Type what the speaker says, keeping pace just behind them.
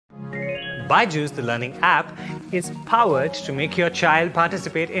Byju's, the learning app, is powered to make your child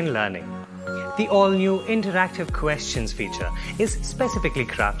participate in learning. The all-new interactive questions feature is specifically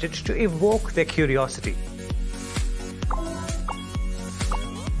crafted to evoke their curiosity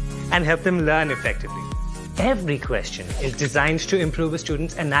and help them learn effectively. Every question is designed to improve a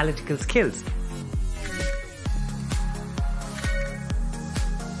student's analytical skills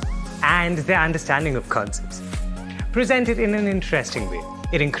and their understanding of concepts. Presented in an interesting way,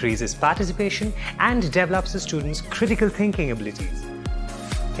 it increases participation and develops the student's critical thinking abilities.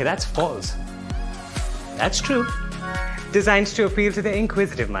 Hey, that's false. That's true. Designed to appeal to their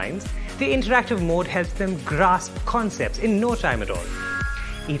inquisitive minds, the interactive mode helps them grasp concepts in no time at all.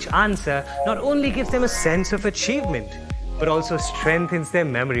 Each answer not only gives them a sense of achievement, but also strengthens their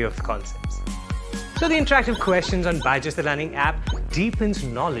memory of the concepts. So the interactive questions on Byju's, the learning app, deepens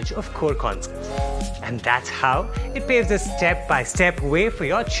knowledge of core concepts. And that's how it paves a step-by-step way for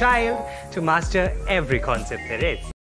your child to master every concept there is.